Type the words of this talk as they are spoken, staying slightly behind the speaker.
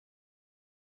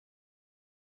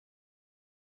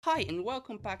Hi, and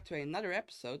welcome back to another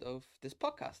episode of this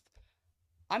podcast.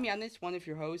 I'm Yanis, one of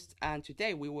your hosts, and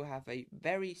today we will have a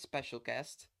very special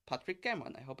guest, Patrick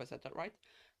Cameron. I hope I said that right.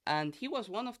 And he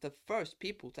was one of the first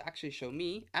people to actually show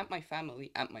me and my family,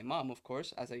 and my mom, of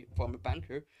course, as a former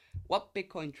banker, what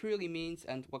Bitcoin truly means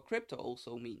and what crypto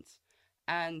also means.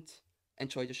 And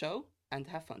enjoy the show and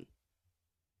have fun.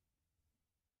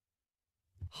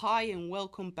 Hi, and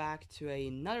welcome back to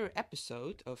another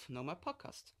episode of Nomad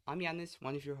Podcast. I'm Yanis,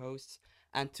 one of your hosts,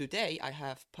 and today I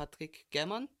have Patrick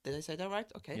Gemman. Did I say that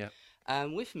right? Okay. Yeah.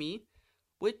 With me,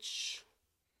 which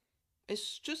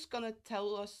is just gonna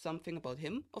tell us something about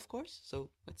him, of course.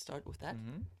 So let's start with that.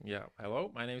 Yeah. Hello,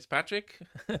 my name is Patrick.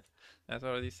 As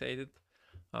already stated,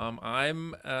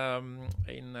 I'm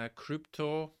in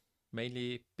crypto,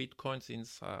 mainly Bitcoin,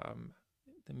 since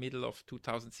the middle of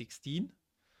 2016,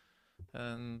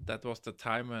 and that was the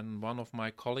time when one of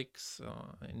my colleagues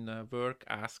in work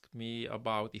asked me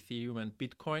about Ethereum and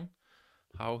Bitcoin,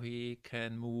 how he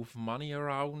can move money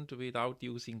around without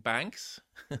using banks,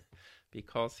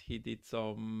 because he did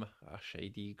some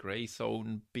shady gray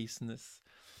zone business,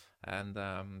 and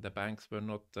the banks were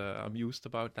not amused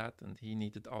about that, and he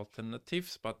needed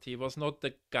alternatives. But he was not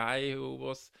the guy who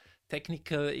was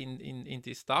technical in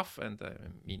this stuff, and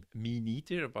me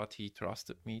neither. But he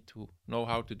trusted me to know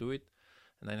how to do it,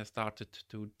 and then I started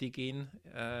to dig in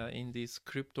this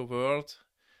crypto world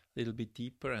a little bit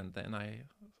deeper, and then I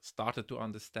started to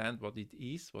understand what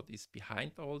is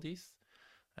behind all this,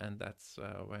 and that's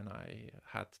when I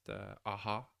had the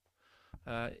aha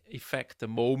effect, the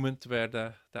moment where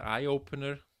the eye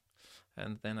opener,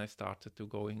 and then I started to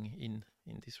going in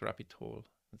this rabbit hole.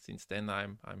 And since then,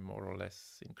 I'm more or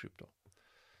less in crypto.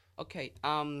 Okay.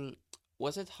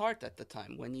 Was it hard at the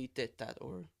time when you did that,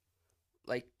 or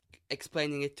like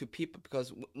explaining it to people?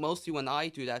 Because mostly when I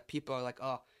do that, people are like,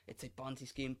 "Oh, it's a Ponzi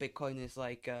scheme. Bitcoin is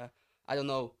like, I don't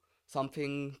know,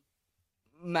 something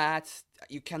mad.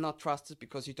 You cannot trust it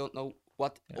because you don't know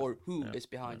what Yeah, or who yeah, is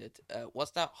yeah. behind it.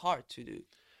 Was that hard to do?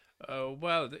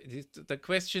 Well, the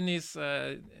question is,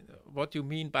 what you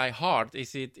mean by hard?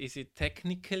 Is it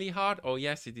technically hard? Oh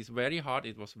yes, it is very hard.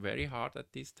 It was very hard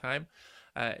at this time.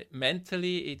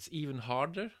 Mentally, it's even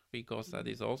harder because that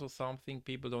Mm-hmm. is also something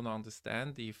people don't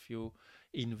understand. If you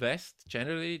invest,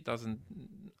 generally, it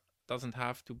doesn't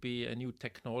have to be a new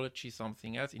technology,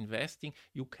 something else. Investing,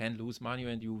 you can lose money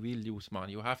and you will lose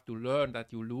money. You have to learn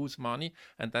that you lose money,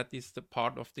 and that is the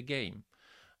part of the game.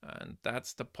 And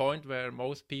that's the point where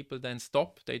most people then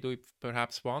stop. They do it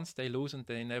perhaps once, they lose, and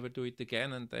they never do it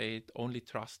again, and they only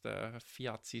trust the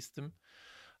fiat system.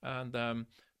 And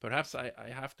perhaps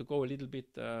I have to go a little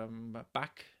bit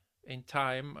back in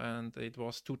time, and it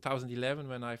was 2011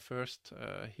 when I first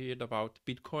heard about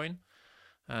Bitcoin.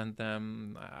 And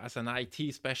as an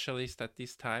IT specialist at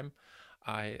this time,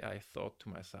 I thought to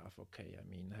myself, okay, I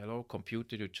mean, hello,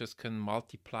 computer, you just can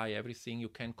multiply everything. You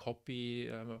can copy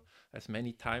as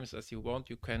many times as you want.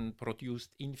 You can produce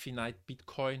infinite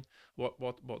Bitcoin.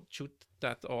 What should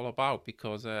that all about?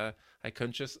 Because I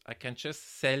can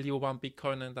just sell you one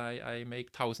Bitcoin and I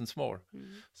make thousands more.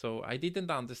 Mm-hmm. So I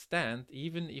didn't understand,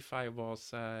 even if I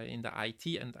was in the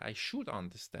IT, and I should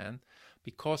understand,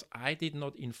 because I did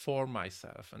not inform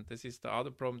myself. And this is the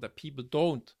other problem, that people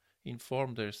don't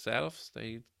inform themselves.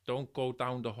 They don't go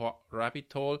down the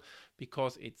rabbit hole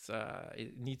because it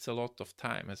needs a lot of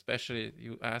time. Especially,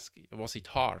 you ask, was it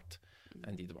hard?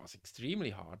 And it was extremely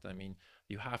hard. I mean,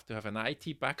 you have to have an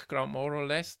IT background, more or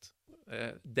less.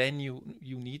 Then you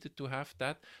needed to have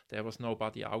that. There was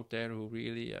nobody out there who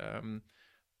really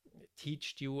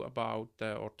teached you about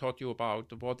or taught you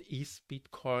about what is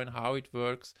Bitcoin, how it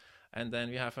works. And then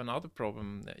we have another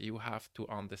problem. You have to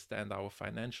understand our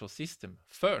financial system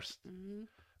first,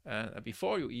 Mm-hmm.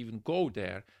 before you even go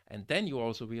there. And then you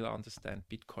also will understand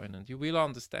Bitcoin, and you will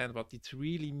understand what it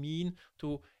really means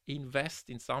to invest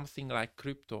in something like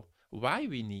crypto. Why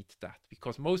we need that?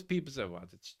 Because most people say, well,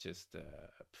 it's just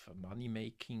a money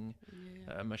making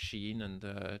Yeah. machine, and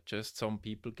just some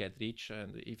people get rich.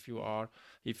 And if you are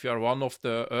one of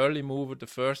the early mover, the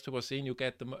first who was in, you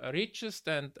get the richest,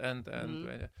 and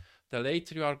Mm-hmm. the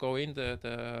later you are going,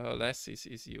 the less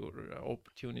is your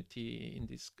opportunity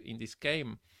in this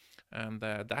game. And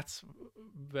that's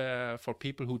where, for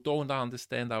people who don't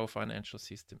understand our financial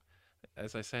system,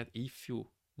 as I said, if you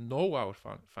know our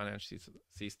financial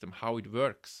system, how it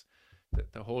works,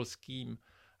 the whole scheme,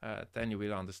 then you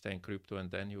will understand crypto, and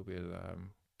then you will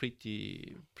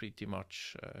pretty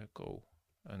much go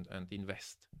and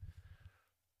invest.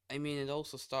 I mean, it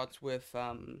also starts with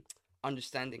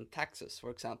understanding taxes, for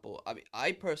example. I mean,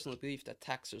 I personally believe that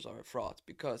taxes are a fraud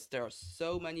because there are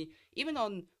so many, even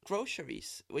on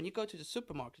groceries. When you go to the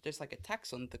supermarket, there's like a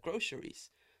tax on the groceries.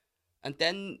 And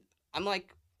then I'm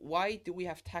like, why do we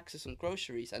have taxes on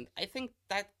groceries? And I think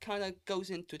that kind of goes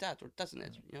into that, or doesn't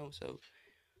it? You know, so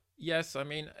Yes, I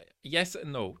mean, yes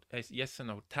and no. Yes and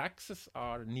no. Taxes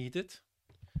are needed.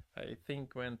 I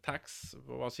think when tax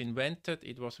was invented,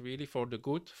 it was really for the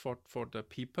good, for the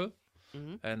people.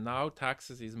 hmm And now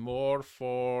taxes is more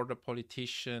for the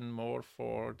politician, more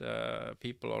for the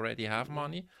people already have yeah,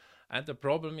 money. And the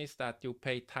problem is that you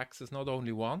pay taxes not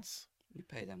only once, you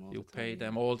pay them all you the time. pay Yeah,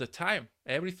 them all the time.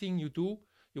 Everything you do,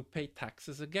 you pay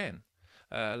taxes again.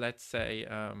 Let's say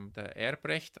the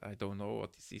Erbrecht. I don't know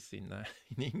what this is in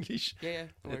in English. yeah, yeah.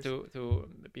 No worries. To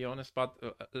be honest, but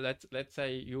let's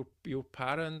say your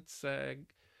parents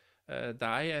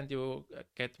die and you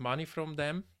get money from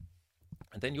them,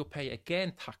 and then you pay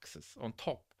again taxes on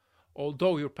top,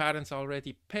 although your parents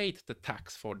already paid the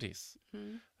tax for this.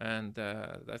 Mhm. And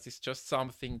that is just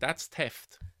something that's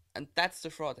theft. And that's the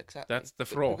fraud, exactly. That's the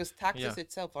fraud. Because taxes Yeah.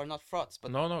 itself are not frauds,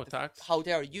 but No, tax. how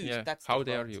they are used, Yeah, that's the how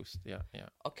they are fraud. used. Yeah, yeah.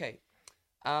 Okay.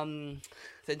 Um,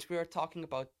 since we are talking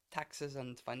about taxes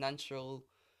and financial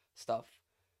stuff,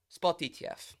 spot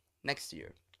ETF next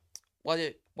year. What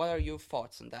are your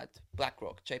thoughts on that?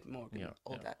 BlackRock, JP Morgan, Yeah,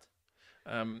 all yeah. that.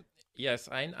 Yes,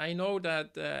 I know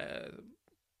that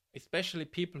especially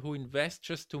people who invest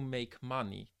just to make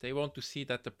money, they want to see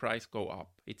that the price go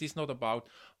up. It is not about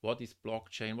what is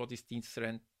blockchain, what is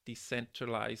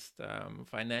decentralized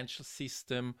financial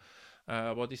system,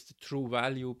 what is the true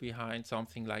value behind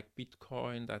something like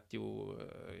Bitcoin that you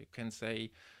can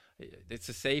say it's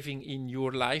a saving in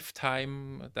your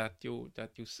lifetime that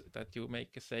you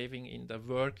make a saving in the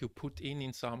work you put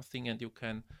in something and you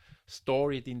can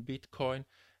store it in Bitcoin.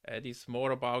 It is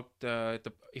more about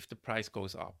if the price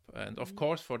goes up. And of Mhm.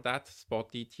 course, for that, spot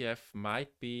ETF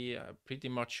might be pretty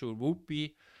much sure would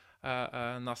be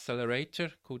an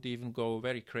accelerator, could even go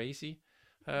very crazy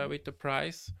Mhm. with the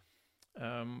price.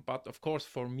 But of course,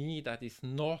 for me, that is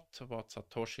not what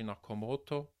Satoshi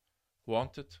Nakamoto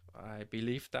wanted. I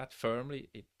believe that firmly.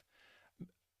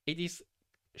 It is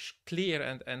clear,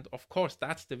 and of course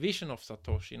that's the vision of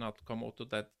Satoshi Nakamoto,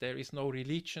 that there is no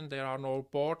religion, there are no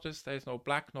borders, there is no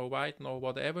black, no white, no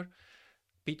whatever.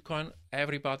 Bitcoin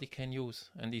everybody can use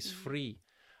and is Mhm. free.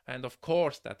 And of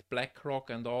course that BlackRock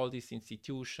and all these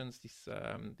institutions,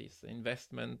 these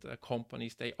investment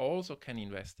companies, they also can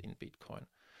invest in Bitcoin.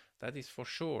 That is for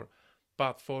sure.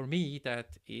 But for me,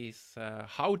 that is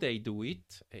how they do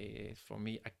it is for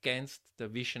me against the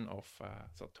vision of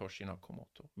Satoshi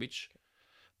Nakamoto, which,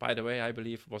 by the way, I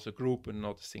believe was a group and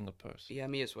not a single person. Yeah,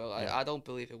 me as well. Yeah, I don't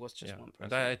believe it was just yeah, one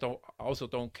and person. I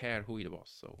don't care who it was,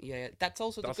 so Yeah, yeah, that's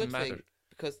also the doesn't good matter. thing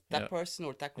because that Yeah, person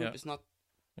or that group yeah, is not,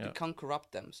 you yeah, can't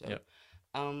corrupt them. yeah. So,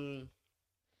 um,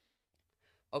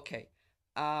 okay.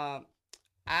 Uh,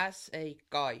 as a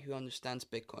guy who understands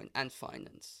Bitcoin and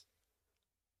finance,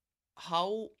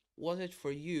 how was it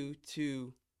for you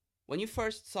to, when you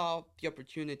first saw the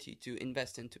opportunity to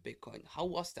invest into Bitcoin? How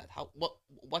was that?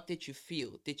 What did you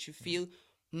feel? Did you feel,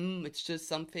 it's just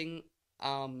something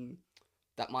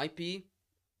that might be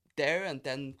there and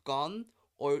then gone,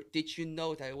 or did you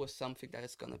know that it was something that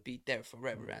is gonna be there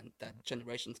forever and that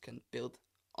generations can build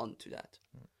onto that?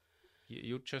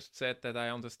 You just said that I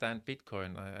understand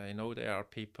Bitcoin. I know there are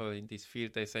people in this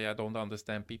field. They say I don't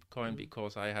understand Bitcoin Mm-hmm.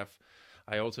 because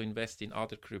I also invest in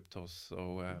other cryptos. So,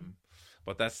 Mm-hmm.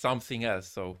 but that's something else.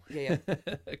 So, Yeah, yeah.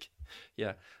 okay.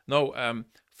 Yeah. No.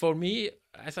 For me,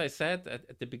 as I said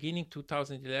at the beginning,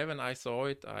 2011, I saw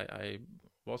it. I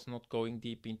was not going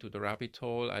deep into the rabbit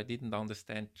hole. I didn't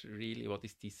understand really what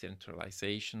is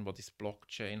decentralization, what is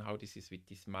blockchain, how this is with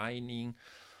this mining,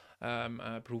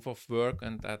 proof of work,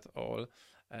 and that all.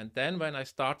 And then when I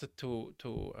started to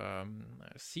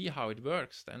see how it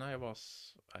works, then I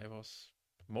was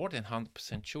more than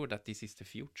 100% sure that this is the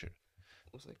future. I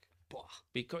was like, "Bah."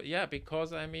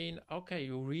 Because I mean, okay,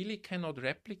 you really cannot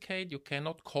replicate, you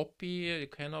cannot copy, you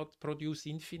cannot produce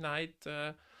infinite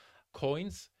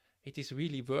coins. It is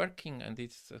really working and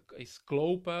it's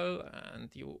global, and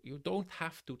you don't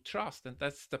have to trust. And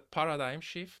that's the paradigm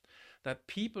shift that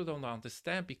people don't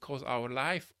understand, because our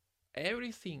life,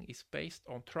 everything is based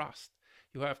on trust.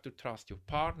 You have to trust your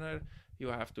partner, you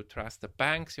have to trust the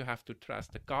banks, you have to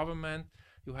trust the government,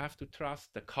 you have to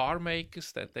trust the car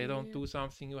makers that they don't Yeah. do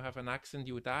something, you have an accident,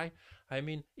 you die. I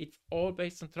mean, it's all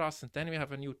based on trust. And then we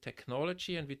have a new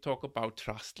technology and we talk about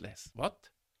trustless. What?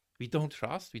 We don't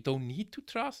trust, we don't need to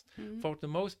trust. Mm-hmm. For the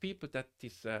most people, that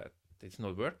is it's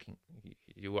not working.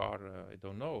 You are I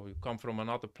don't know, you come from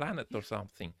another planet or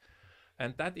something.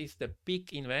 And that is the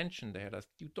big invention there, that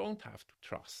you don't have to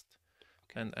trust.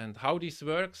 And how this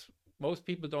works, most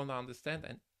people don't understand.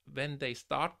 And when they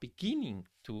start beginning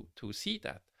to see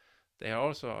that, they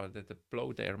also that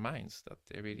blow their minds, that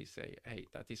they really say, hey,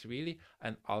 that is really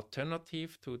an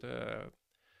alternative to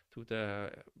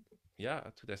the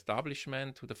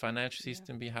establishment, to the financial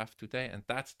system we have today. And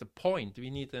that's the point.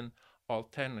 We need an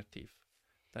alternative.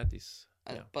 That is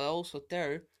But also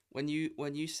there, when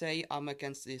you say I'm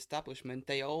against the establishment,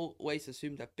 they always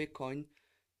assume that Bitcoin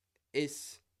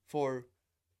is for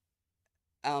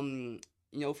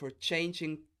for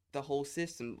changing the whole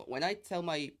system. But when I tell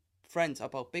my friends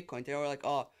about Bitcoin, they're like,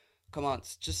 "Oh, come on,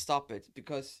 just stop it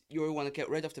because you want to get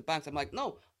rid of the banks." I'm like,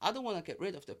 "No, I don't want to get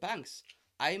rid of the banks.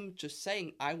 I'm just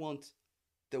saying I want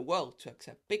the world to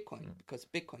accept Bitcoin because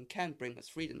Bitcoin can bring us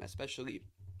freedom, especially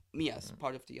me as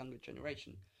part of the younger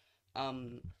generation."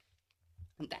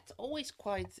 And that's always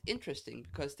quite interesting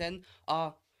because then,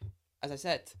 as I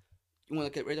said, you want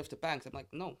to get rid of the banks. I'm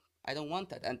like, no, I don't want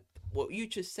that. And what you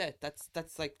just said,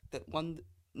 that's like the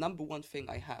number one thing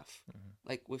I have,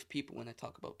 like with people when I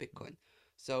talk about Bitcoin.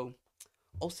 So,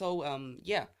 also,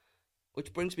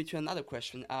 which brings me to another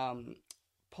question.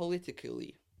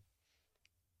 Politically,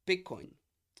 Bitcoin,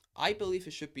 I believe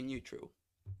it should be neutral.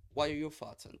 What are your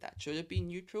thoughts on that? Should it be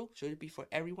neutral? Should it be for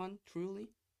everyone, truly?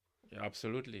 Yeah,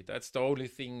 absolutely. That's the only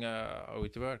thing how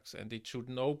it works, and it should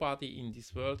nobody in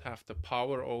this world have the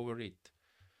power over it.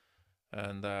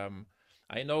 And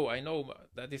I know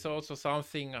that is also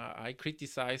something I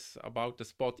criticize about the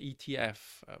spot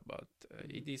ETF, but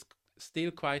it is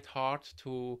still quite hard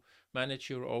to manage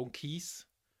your own keys,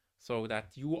 so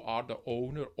that you are the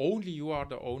owner. Only you are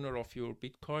the owner of your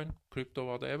Bitcoin, crypto,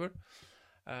 whatever.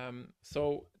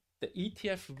 So the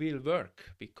ETF will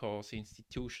work because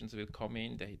institutions will come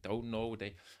in. They don't know.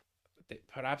 They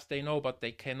perhaps they know, but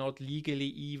they cannot legally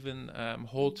even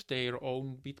hold their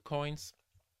own Bitcoins.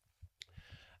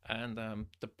 And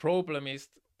the problem is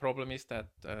that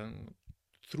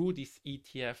through this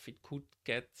ETF, it could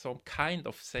get some kind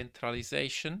of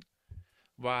centralization.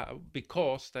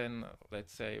 Because then,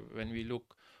 let's say, when we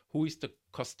look, who is the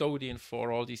custodian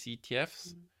for all these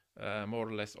ETFs? More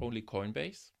or less only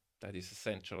Coinbase. That is a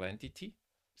central entity,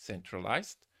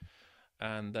 centralized.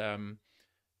 And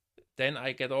then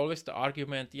I get always the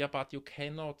argument, yeah, but you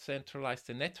cannot centralize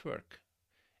the network.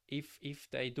 If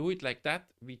they do it like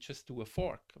that, we just do a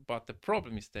fork. But the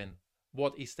problem is then,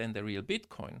 what is then the real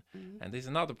Bitcoin? And there's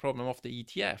another problem of the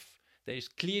ETF. There is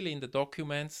clearly in the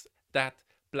documents that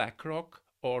BlackRock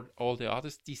or all the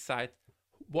others decide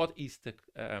what is the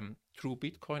true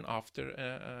Bitcoin after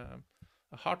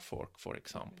a hard fork, for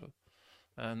example.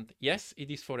 And yes, it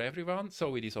is for everyone.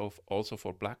 So it is also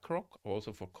for BlackRock,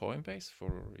 also for Coinbase,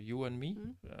 for you and me.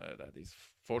 That is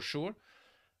for sure.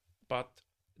 But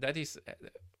that is,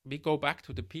 we go back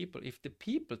to the people. If the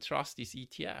people trust this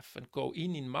ETF and go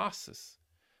in masses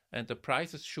and the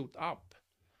prices shoot up,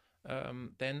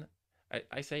 then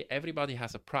I say everybody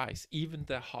has a price. Even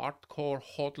the hardcore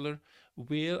hodler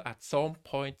will at some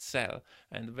point sell.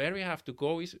 And where we have to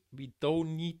go is we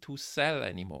don't need to sell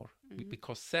anymore,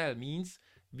 because sell means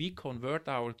we convert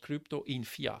our crypto in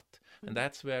fiat. And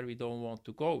that's where we don't want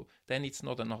to go. Then it's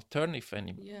not an alternative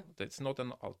anymore. Yeah. That's not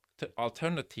an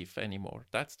alternative anymore.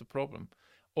 That's the problem.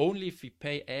 Only if we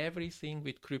pay everything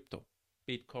with crypto,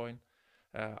 Bitcoin,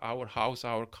 our house,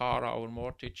 our car, our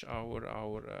mortgage, our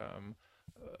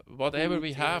whatever food,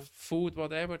 we have, food,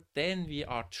 whatever, then we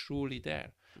are truly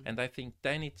there. And I think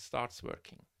then it starts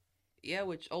working. Yeah,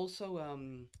 which also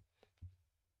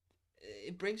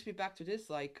it brings me back to this,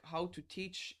 like how to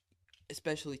teach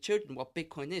especially children what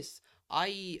Bitcoin is.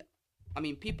 I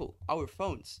mean, people, our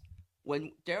phones,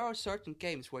 when there are certain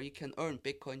games where you can earn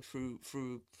Bitcoin through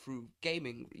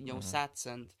gaming, sats,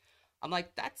 and I'm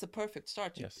like, that's a perfect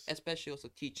start to especially also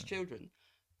teach children.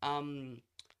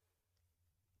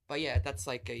 But yeah, that's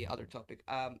like a other topic.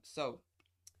 So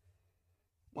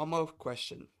one more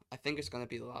question. I think it's gonna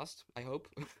be the last, I hope.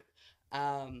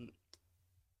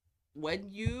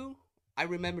 I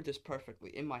remember this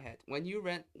perfectly in my head. When you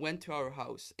went to our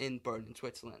house in Bern, in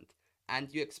Switzerland,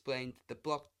 and you explained the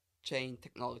blockchain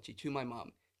technology to my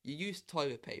mom, you used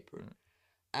toilet paper.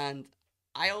 And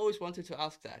I always wanted to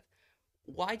ask that.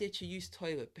 Why did you use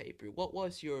toilet paper? What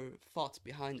was your thoughts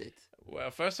behind it?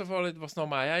 Well, first of all, it was not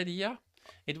my idea.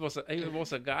 It was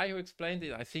a guy who explained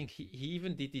it. I think he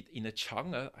even did it in a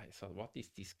jungle. I thought, what is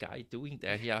this guy doing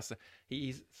there? He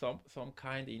is some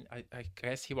kind in. I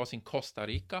guess he was in Costa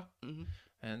Rica,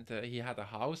 and he had a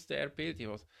house there built. He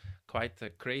was quite a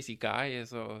crazy guy.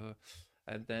 So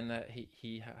And then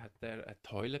he had there a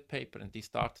toilet paper, and he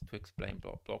started to explain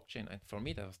blockchain. And for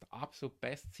me, that was the absolute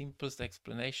best, simplest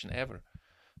explanation ever.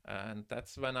 And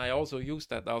that's when I also use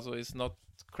that. Also, it's not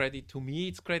credit to me;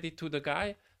 it's credit to the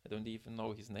guy. I don't even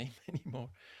know his name anymore.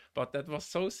 But that was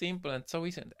so simple and so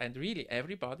easy. And really,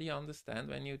 everybody understand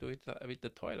when you do it with the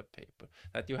toilet paper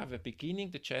that you have a beginning,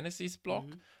 the Genesis block,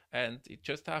 Mm-hmm. and you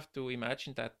just have to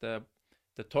imagine that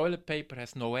the toilet paper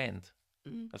has no end.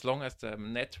 Mm-hmm. As long as the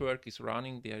network is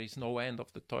running, there is no end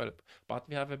of the toilet. But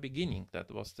we have a beginning.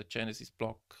 That was the Genesis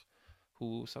block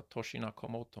who Satoshi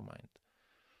Nakamoto mined.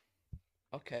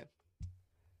 Okay.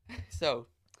 So,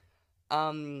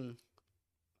 um,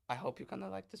 I hope you kind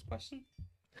of like this question.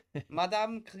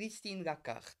 Madame Christine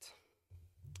Lagarde,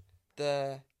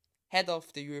 the head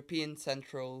of the European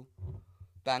Central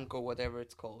Bank or whatever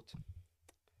it's called.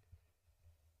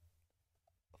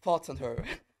 Thoughts on her?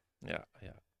 Yeah,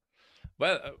 yeah.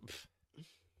 Well,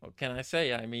 what can I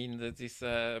say? I mean, this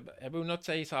I will not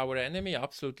say is our enemy.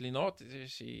 Absolutely not.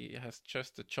 She has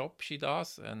just a job she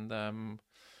does, and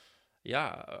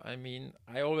yeah, I mean,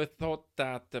 I always thought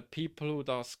that the people who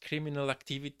does criminal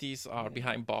activities are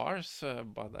behind bars,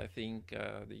 but I think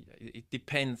it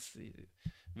depends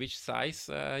which size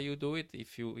you do it.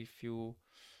 If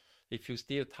you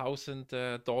steal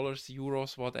 $1,000,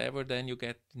 euros, whatever, then you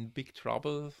get in big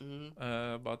trouble.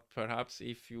 Mm-hmm. But perhaps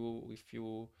if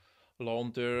you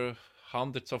launder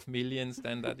hundreds of millions,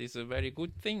 then that is a very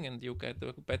good thing, and you get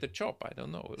a better job. I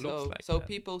don't know. It looks like So that.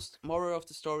 people's moral of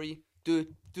the story: do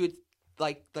it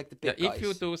like the Yeah, big guys. if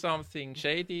you do something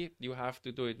shady, you have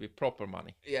to do it with proper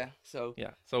money. Yeah. So.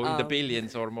 Yeah, so in the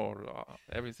billions or more.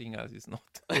 Everything else is not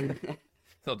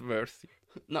worth it.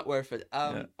 Not worth it.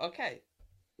 Yeah. Okay.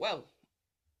 Well,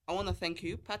 I want to thank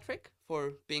you, Patrick,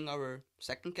 for being our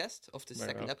second guest of the Very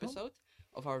second welcome. episode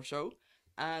of our show.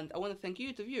 And I want to thank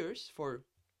you, the viewers, for,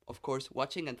 of course,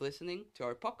 watching and listening to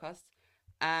our podcast.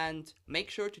 And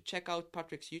make sure to check out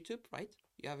Patrick's YouTube, right?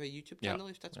 You have a YouTube Yeah, channel,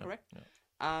 if that's yeah, correct.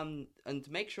 yeah. And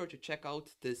make sure to check out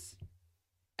this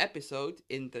episode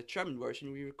in the German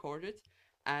version we recorded.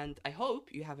 And I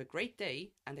hope you have a great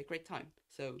day and a great time.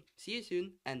 So see you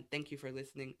soon, and thank you for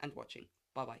listening and watching.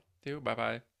 Bye bye. See you. Bye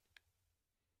bye.